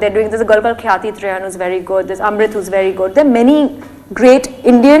strong in what they're doing. There's a girl called Khyati Trayan who's very good. There's Amrit who's very good. There are many great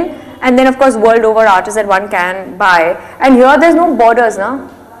Indian and then of course world over artists that one can buy. And here there's no borders, no?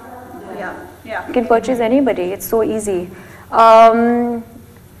 Yeah. You can purchase anybody. It's so easy. I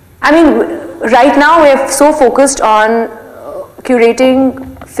mean, right now we're so focused on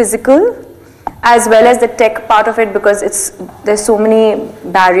curating physical as well as the tech part of it, because there's so many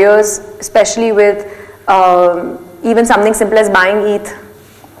barriers, especially with even something simple as buying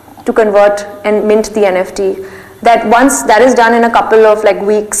ETH to convert and mint the NFT. That once that is done in a couple of like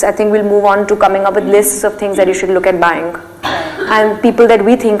weeks, I think we'll move on to coming up with lists of things that you should look at buying. And people that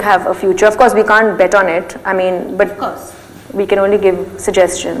we think have a future. Of course, we can't bet on it. I mean, but we can only give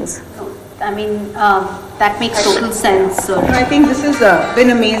suggestions. I mean, that makes total sense. So. I think this has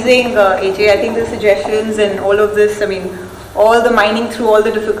been amazing, AJ. I think the suggestions and all of this, I mean, all the mining through all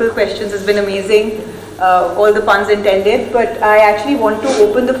the difficult questions has been amazing. All the puns intended, but I actually want to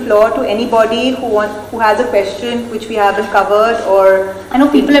open the floor to anybody who has a question which we haven't covered, or I know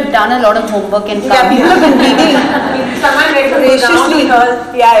people have done a lot of homework and people have been reading. Someone graciously,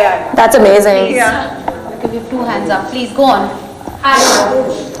 yeah. That's amazing. Yeah. Okay, we have two hands up. Please go on.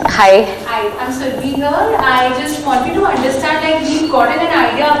 Hi. Hi, I'm Sulvi here. I just wanted to understand, like, we've gotten an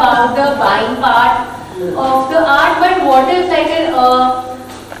idea about the buying part of the art, but what if like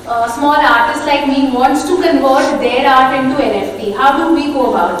a small artist like me wants to convert their art into NFT? How do we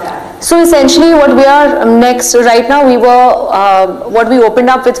go about that? So essentially what we are next, right now we were, what we opened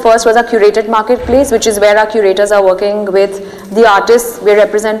up with first was a curated marketplace, which is where our curators are working with the artists, we're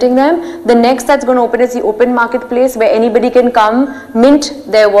representing them. The next that's going to open is the open marketplace, where anybody can come, mint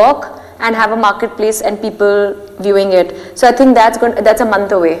their work and have a marketplace and people viewing it. So I think that's a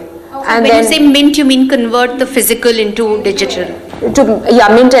month away. And when you say mint, you mean convert the physical into digital? Mint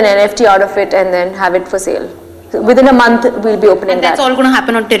an NFT out of it and then have it for sale. So within a month, we'll be opening that. And that's all going to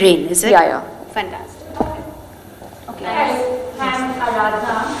happen on Terrain, is it? Yeah. Fantastic. Okay. I'm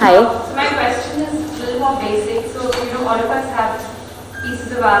Aradhana. Hi. So my question is a little more basic. So, you know, all of us have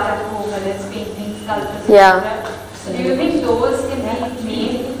pieces of art at home, whether it's paintings, sculptures, etc. So do you think those can be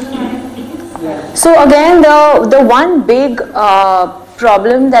made into NFTs? So again, the one big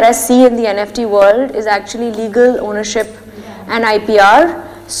problem that I see in the NFT world is actually legal ownership and IPR.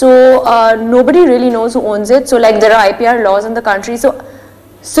 So nobody really knows who owns it. So like there are IPR laws in the country. So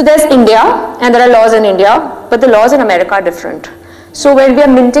there's India and there are laws in India, but the laws in America are different. So when we are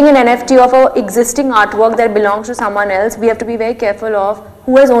minting an NFT of an existing artwork that belongs to someone else, we have to be very careful of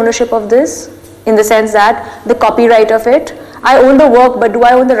who has ownership of this, in the sense that the copyright of it. I own the work, but do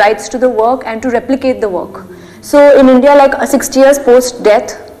I own the rights to the work and to replicate the work? So in India, like 60 years post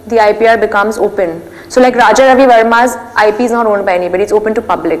death, the IPR becomes open. So like Raja Ravi Verma's IP is not owned by anybody, it's open to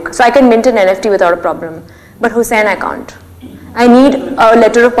public. So I can mint an NFT without a problem, but Hussain I can't. I need a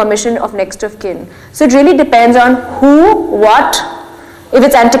letter of permission of next of kin. So it really depends on who, what. If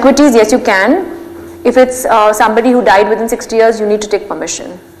it's antiquities, yes you can. If it's somebody who died within 60 years, you need to take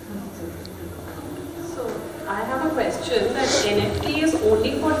permission. So I have a question that NFT is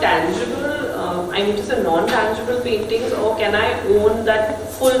only for tangible, I mean to say non-tangible paintings, or can I own that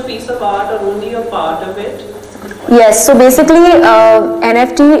full piece of art or only a part of it? Yes, so basically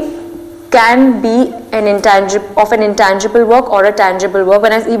NFT can be an intangible work or a tangible work.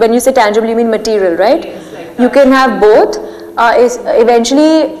 When you say tangible, you mean material, right? Yes, like you can have both.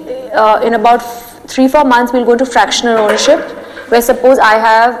 Eventually, in about 3-4 months, we'll go to fractional ownership, where suppose I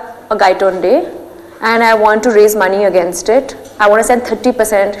have a Gaiton day and I want to raise money against it. I want to send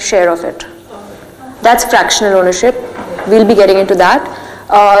 30% share of it. That's fractional ownership. We'll be getting into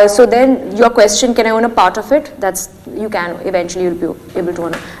that. So then your question, can I own a part of it? That's, you can, eventually you'll be able to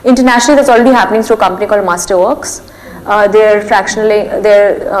own it. Internationally, that's already happening through a company called Masterworks. They're fractionally,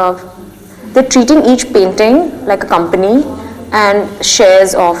 they're treating each painting like a company and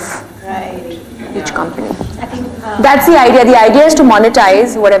shares of each company. I think That's the idea. The idea is to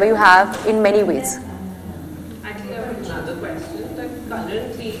monetize whatever you have in many ways. Actually, I have another question. That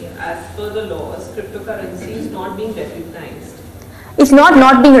currently, as per the laws, cryptocurrency is not being recognized. It's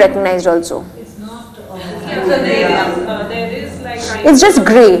not being recognized also. It's not. Yeah, so there is like. It's just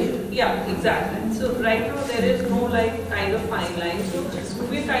grey. Yeah, exactly. So right now there is no like kind of fine line. So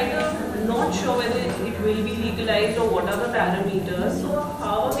we're kind of not sure whether it will be legalized or what are the parameters. So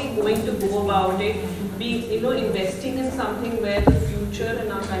how are we going to go about it? Investing in something where the future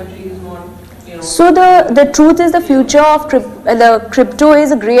in our country is not. So the truth is, the future of the crypto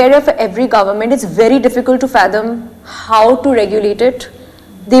is a grey area for every government. It's very difficult to fathom how to regulate it.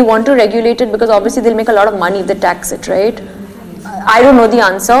 They want to regulate it because obviously they'll make a lot of money if they tax it, right? I don't know the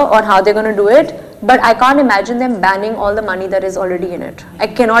answer on how they're going to do it, but I can't imagine them banning all the money that is already in it. I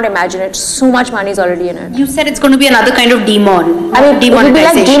cannot imagine it. So much money is already in it. you said it's going to be another kind of I mean, it would be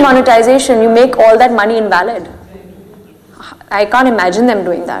like demonetization. You make all that money invalid. I can't imagine them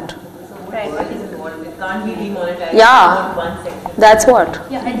doing that. It can't be demonetized. Yeah, that's what.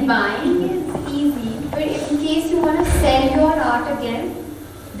 Yeah, and buying is easy, but if in case you want to sell your art again,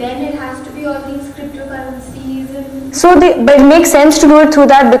 then it has to be all these cryptocurrencies and... So, but it makes sense to do it through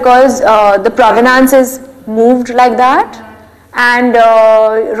that because the provenance is moved like that and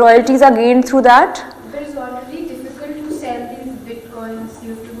royalties are gained through that. But it's already difficult to sell these bitcoins. You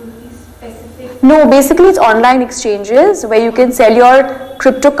have to go to these specific... No, basically it's online exchanges where you can sell your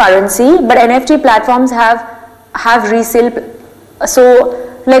cryptocurrency, but NFT platforms have resale.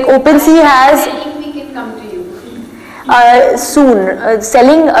 So like OpenSea has... Selling, we can come to you. Soon.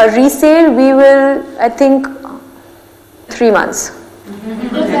 Selling a resale, we will, I think, 3 months.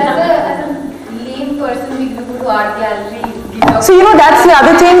 Because as a lame person, we go to art gallery. So that's the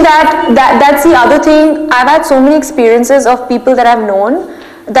other thing that's the other thing. I've had so many experiences of people that I've known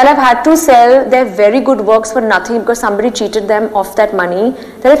that have had to sell their very good works for nothing because somebody cheated them of that money,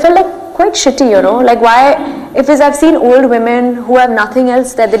 that I felt like quite shitty, like why, I've seen old women who have nothing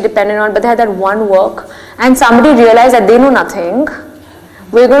else that they're dependent on, but they had that one work and somebody realized that they know nothing,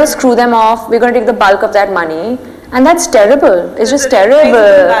 we're going to screw them off, we're going to take the bulk of that money, and that's terrible. It's just terrible.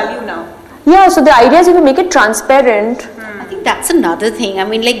 Value now. Yeah, so the idea is you can make it transparent. I think that's another thing. I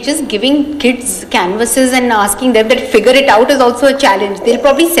mean, like just giving kids canvases and asking them that figure it out is also a challenge. They'll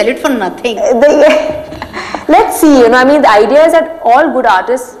probably sell it for nothing. Let's see, the idea is that all good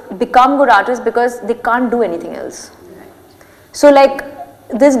artists become good artists because they can't do anything else. So like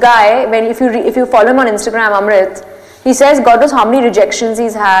this guy, if you follow him on Instagram, Amrit, he says God knows how many rejections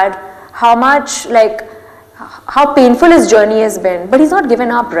he's had, how much how painful his journey has been, but he's not given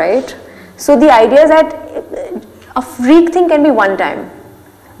up, right? So the idea is that a freak thing can be one time,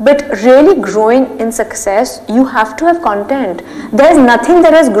 but really growing in success, you have to have content. There's nothing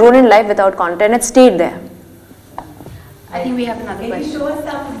that has grown in life without content. It stayed there. I think we have another question. Can you show us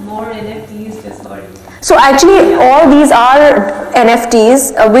some more NFTs just for... So actually all these are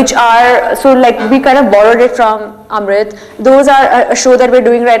NFTs which are, so like we kind of borrowed it from Amrit. Those are a show that we're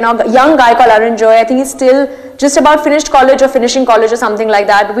doing right now. A young guy called Arun Joy, I think he's still just about finished college or finishing college or something like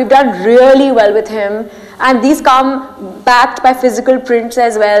that. We've done really well with him. And these come backed by physical prints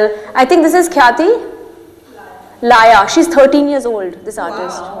as well. I think this is Khyati? Laya. She's 13 years old, this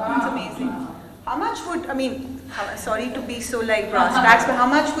artist. Wow, that's amazing. How much would, I mean, sorry to be so like brass tacks, but how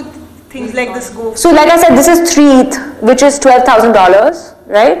much would things like this go for? So like I said, this is 3 ETH, which is $12,000,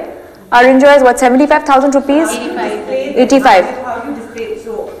 right? Our enjoy is what, 75,000 rupees? 85. How do you display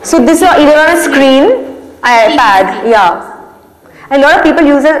it? So this is either on a screen, iPad, yeah. And a lot of people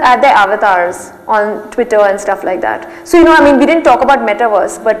use it at their avatars on Twitter and stuff like that. So, you know, I mean, we didn't talk about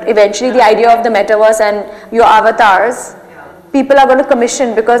metaverse, but eventually the idea of the metaverse and your avatars, people are going to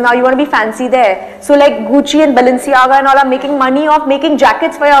commission because now you want to be fancy there. So like Gucci and Balenciaga and all are making money off making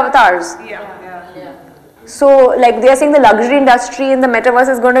jackets for your avatars. So like they are saying the luxury industry in the metaverse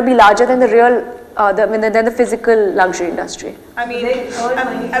is going to be larger than the real, than the physical luxury industry. I mean,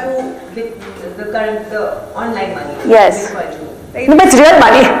 the current online money. Yes. No, but it's real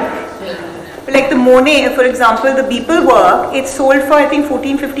money. Like the Monet, for example, the Beeple work, it's sold for I think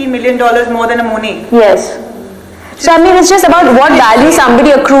 $14–15 million more than a Monet. Yes. So I mean, it's just about what value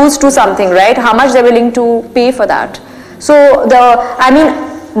somebody accrues to something, right? How much they're willing to pay for that. So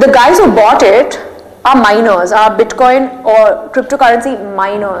the guys who bought it are miners, are Bitcoin or cryptocurrency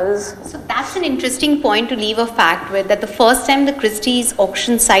miners. So that's an interesting point to leave a fact with, that the first time the Christie's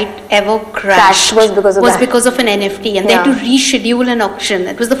auction site ever crashed was because of an NFT, and they had to reschedule an auction.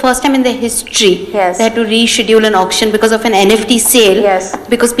 It was the first time in their history they had to reschedule an auction because of an NFT sale,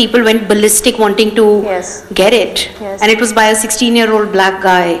 because people went ballistic wanting to get it. And it was by a 16-year-old black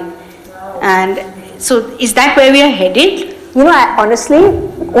guy. And so is that where we are headed? You know, honestly,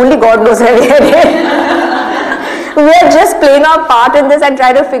 only God knows where we are headed. We are just playing our part in this and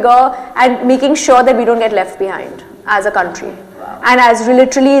trying to figure and making sure that we don't get left behind as a country. And as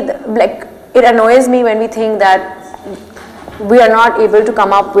literally, like, it annoys me when we think that we are not able to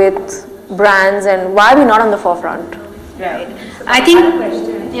come up with brands, and why are we not on the forefront? Right. I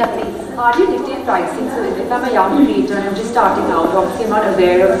think. Yeah, please. How do you dictate pricing? So if I'm a young creator and I'm just starting out, obviously I'm not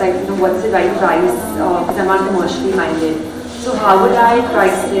aware of like, you know, what's the right price because I'm not commercially minded. So how would I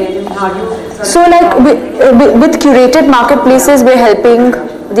price it, and how do you So like with curated marketplaces, we're helping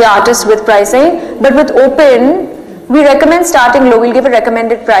the artists with pricing, but with open, we recommend starting low. We'll give a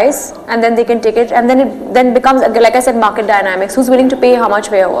recommended price and then they can take it, and then it then becomes, like I said, market dynamics. Who's willing to pay how much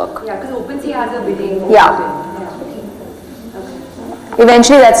for your work? Yeah, because OpenSea has a bidding.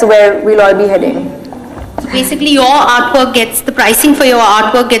 Eventually that's where we'll all be heading. So basically your artwork gets, the pricing for your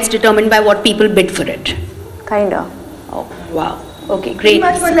artwork gets determined by what people bid for it. Kinda. Oh, wow. Okay, great. Pretty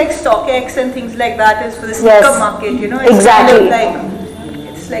much what like StockX and things like that is for the sneaker market, you know? It's exactly. Kind of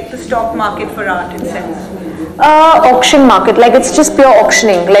it's like the stock market for art in sense. Auction market, like it's just pure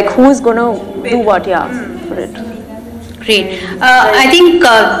auctioning, like who's gonna do what, for it. Great. I think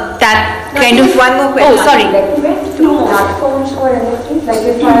that kind of... One more question. Oh, sorry. Through platforms for NFTs, like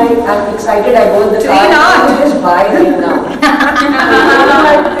if I'm excited, I go in the car, I will just buy right now.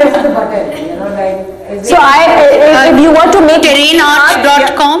 I press the button, you know, like... So if you want to make...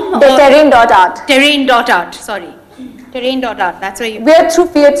 Terrainart.com? Terrain.art. Terrain.art, sorry. Terrain.art, that's where you... We are through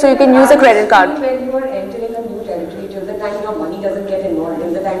fiat, so you can use a credit card. When you are entering a new territory, till the time your money doesn't get involved,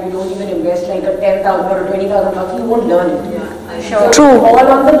 till the time you don't even invest like a 10,000 or 20,000 bucks, you won't learn it. Sure. True. All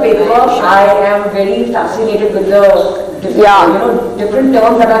on the paper, I am very fascinated with the different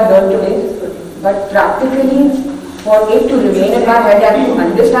terms that I've learned today. But practically, for it to remain in my head and to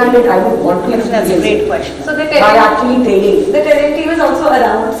understand it, I would want to experience That's a great question. So by actually trading. The Terrain team is also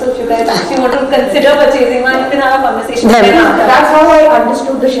around, so if you guys actually want to consider purchasing one, you can have a conversation. That's how I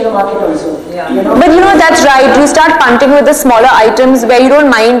understood the share market also. You know? But you know, that's right. You start punting with the smaller items where you don't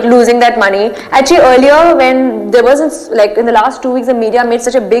mind losing that money. Actually, earlier when there wasn't, like in the last 2 weeks, the media made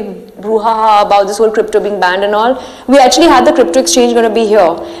such a big brouhaha about this whole crypto being banned and all. We actually had the crypto exchange going to be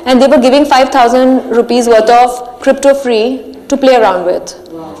here, and they were giving 5,000 rupees worth of crypto free to play around with,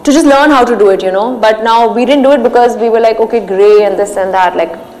 to just learn how to do it, you know. But now we didn't do it because we were like, okay, gray and this and that,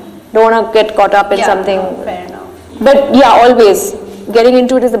 like don't want to get caught up in something. Fair enough. But yeah, always getting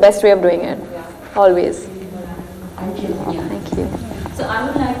into it is the best way of doing it. Always. Thank you. Thank you. So I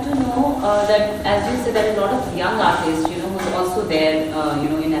would like to know that, as you said, there are a lot of young artists, you know, who's also there, you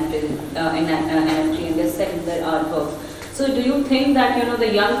know, in NFT and they're selling their artworks. So do you think that, you know,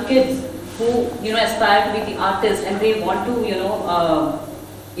 the young kids who, you know, aspire to be the artists and they want to, you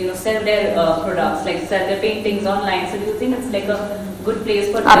know, sell their products, like sell their paintings online, so do you think it's like a good place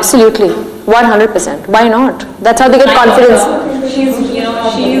for them? Absolutely, 100%. Why not? That's how they get confidence. She's, you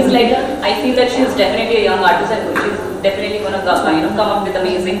know, she's like, I feel that she's definitely a young artist and she's definitely going to come up with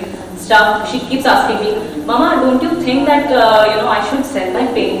amazing stuff. She keeps asking me, Mama, don't you think that I should sell my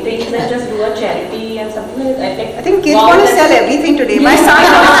paintings and just do a charity and something like that? I think kids want to sell everything today. My son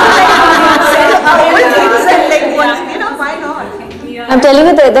wants to sell things and why not? I'm telling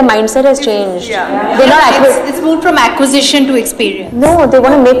you, the mindset has changed. Yeah. They're not it's moved from acquisition to experience. No, they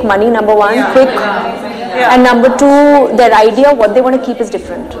want to make money, number one, quick. And number two, their idea, what they want to keep is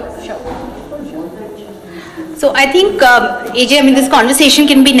different. So I think, AJ, this conversation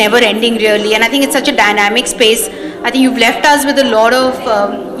can be never ending really, and I think it's such a dynamic space. I think you've left us with a lot of,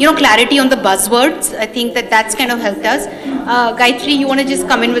 clarity on the buzzwords. I think that's kind of helped us. Gayatri, you want to just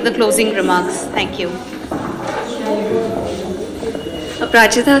come in with the closing remarks? Thank you.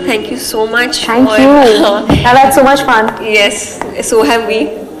 Aparajita, thank you so much. Thank you. I've had so much fun. Yes, so have we.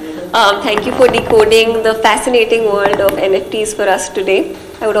 Thank you for decoding the fascinating world of NFTs for us today.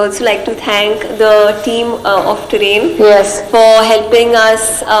 I would also like to thank the team of Terrain for helping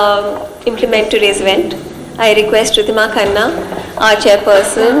us implement today's event. I request Ritima Khanna, our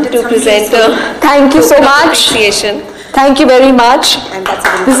chairperson, to present a thank you so much. Appreciation. Thank you very much.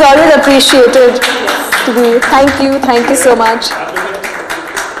 This is always appreciated to be. Thank you so much.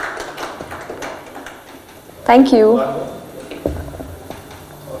 Thank you.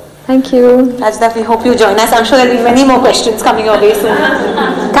 Thank you. Rajda, we hope you join us. I'm sure there'll be many more questions coming your way soon.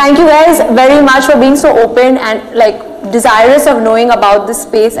 Thank you guys very much for being so open and desirous of knowing about this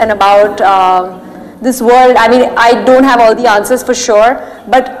space and about this world. I don't have all the answers for sure,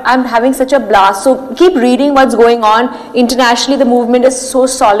 but I'm having such a blast. So keep reading what's going on. Internationally, the movement is so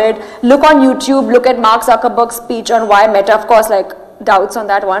solid. Look on YouTube, look at Mark Zuckerberg's speech on why Meta, of course, doubts on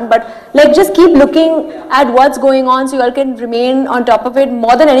that one, but just keep looking at what's going on so you all can remain on top of it.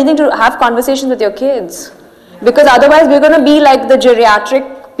 More than anything, to have conversations with your kids, because otherwise we're going to be like the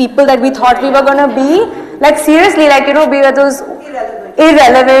geriatric people that we thought we were going to be. Seriously, we were those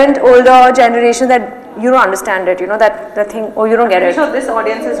irrelevant older generations that you don't understand it, that the thing, you don't get it. I'm sure this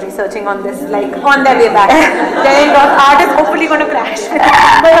audience is researching on this, on their way back. Art is hopefully going to crash.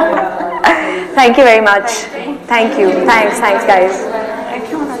 Thank you very much. Thank you. Thanks guys.